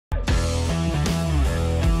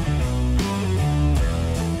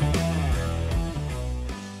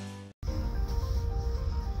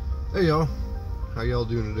Hey y'all, how y'all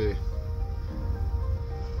doing today?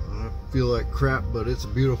 I feel like crap, but it's a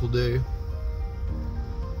beautiful day.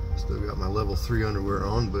 Still got my level 3 underwear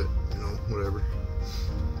on, but you know, whatever.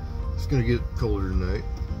 It's gonna get colder tonight.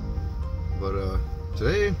 But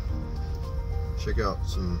today, check out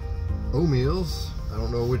some Omeals. I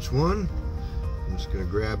don't know which one. I'm just gonna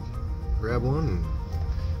grab one and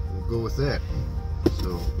we'll go with that.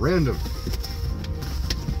 So, random.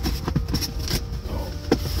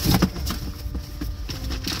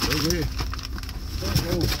 Okay.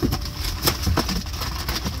 Oh.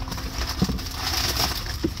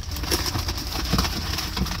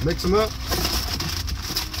 Mix them up.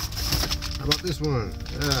 How about this one?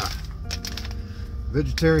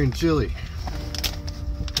 Vegetarian chili.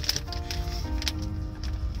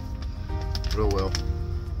 Oh well.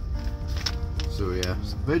 So yeah,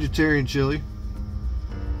 vegetarian chili,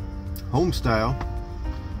 home style.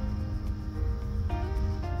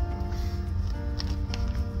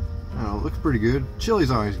 Oh, it looks pretty good. Chili's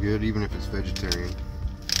always good, even if it's vegetarian.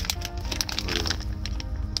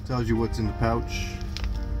 Tells you what's in the pouch,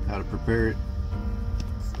 how to prepare it,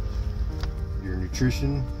 your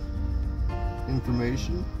nutrition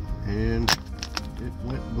information, and it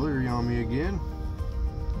went blurry on me again.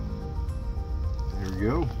 There we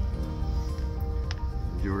go.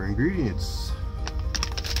 Your ingredients.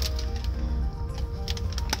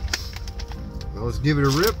 Well, let's give it a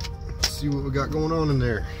rip. See what we got going on in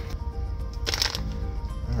there.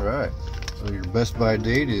 Alright, so your best by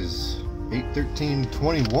date is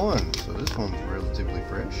 8/13/21, so this one's relatively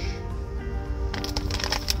fresh.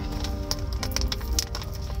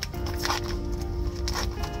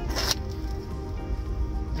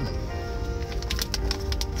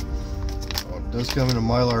 Well, it does come in a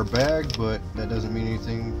Mylar bag, but that doesn't mean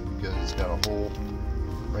anything because it's got a hole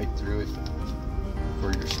right through it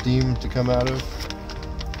for your steam to come out of.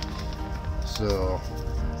 So,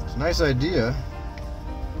 it's a nice idea.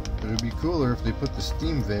 But it'd be cooler if they put the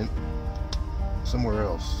steam vent somewhere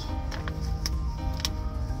else.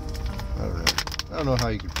 I don't know how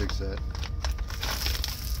you can fix that.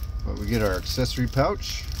 But we get our accessory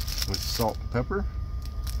pouch with salt and pepper,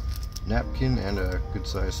 napkin, and a good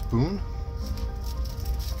sized spoon.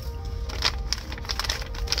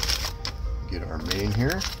 Get our main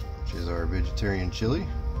here, which is our vegetarian chili.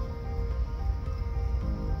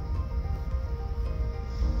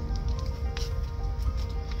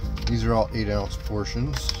 These are all 8-ounce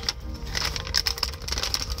portions.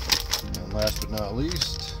 And last but not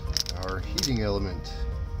least, our heating element.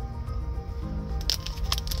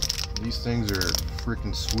 These things are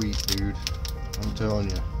freaking sweet, dude. I'm telling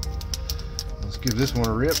you. Let's give this one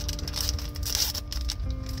a rip.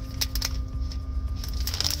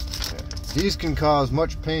 These can cause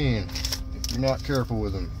much pain if you're not careful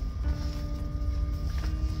with them.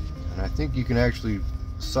 And I think you can actually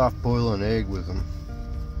soft boil an egg with them.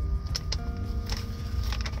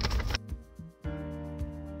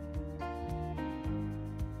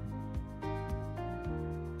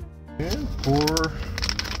 And pour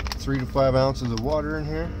 3 to 5 ounces of water in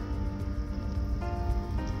here.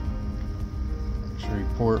 Make sure you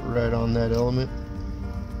pour it right on that element.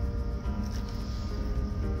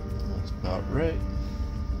 That's about right.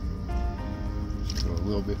 Just go a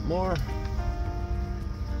little bit more.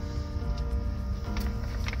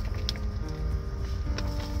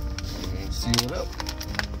 And seal it up.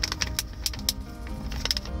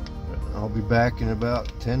 I'll be back in about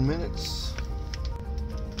 10 minutes.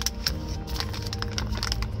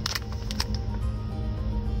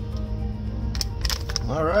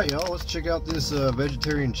 Alright y'all, let's check out this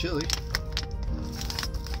vegetarian chili.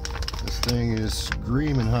 This thing is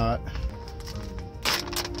screaming hot.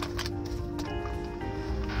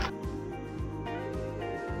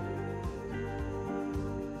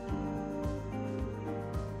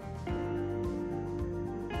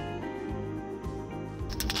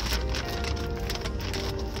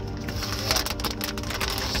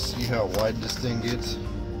 See how wide this thing gets?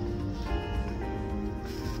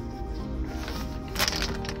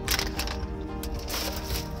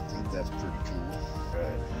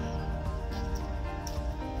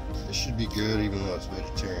 This should be good even though it's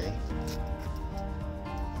vegetarian. I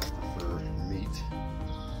prefer meat.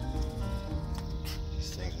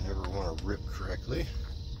 These things never want to rip correctly.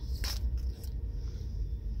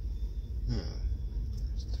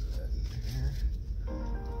 Let's do that in here.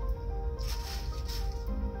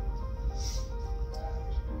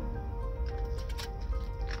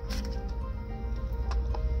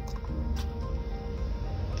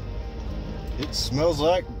 It smells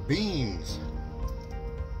like beans.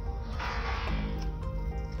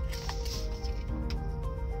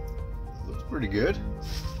 Looks pretty good.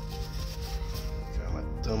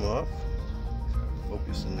 come off.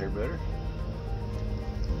 Focus in there better.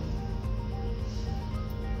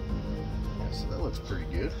 Yeah, so that looks pretty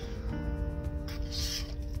good.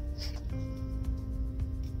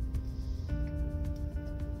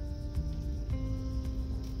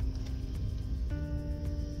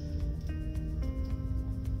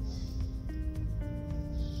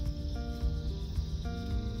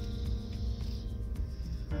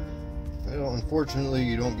 Well, unfortunately,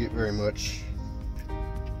 you don't get very much.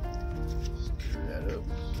 Screw that up.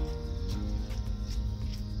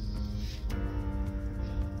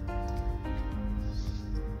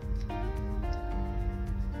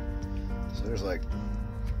 So there's like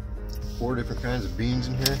 4 different kinds of beans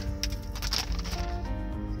in here.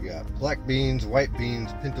 You got black beans, white beans,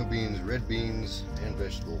 pinto beans, red beans, and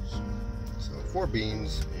vegetables. So 4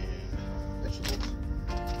 beans and vegetables.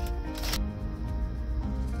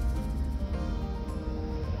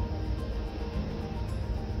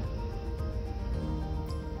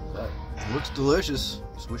 Looks delicious.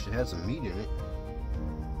 Just wish it had some meat in it.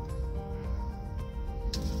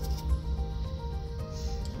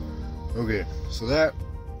 Okay, so that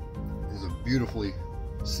is a beautifully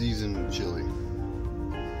seasoned chili.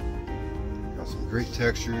 Got some great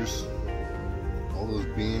textures. All those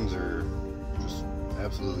beans are just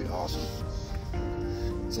absolutely awesome.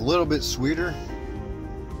 It's a little bit sweeter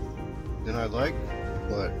than I'd like,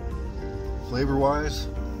 but flavor-wise,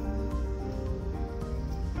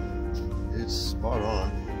 it's spot on.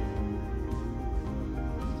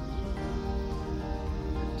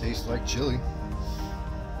 It tastes like chili.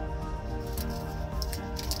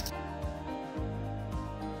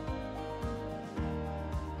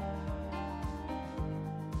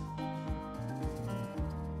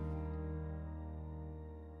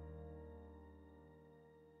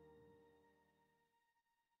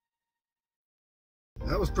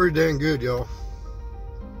 That was pretty dang good, y'all.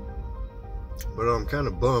 But I'm kind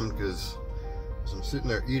of bummed because as I'm sitting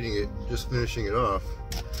there eating it, just finishing it off,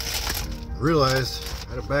 I realized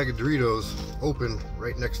I had a bag of Doritos open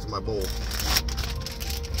right next to my bowl.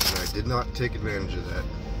 And I did not take advantage of that.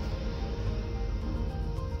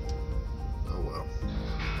 Oh well.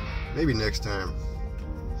 Maybe next time.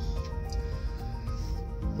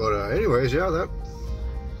 But anyways, yeah, that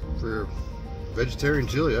for vegetarian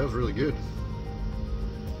chili, that was really good.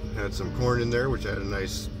 Had some corn in there, which had a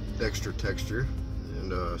nice extra texture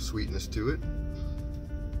and sweetness to it.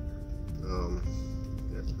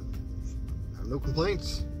 Yeah, I have no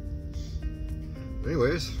complaints.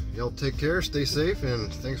 Anyways, y'all take care, stay safe,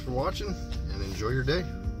 and thanks for watching, and enjoy your day.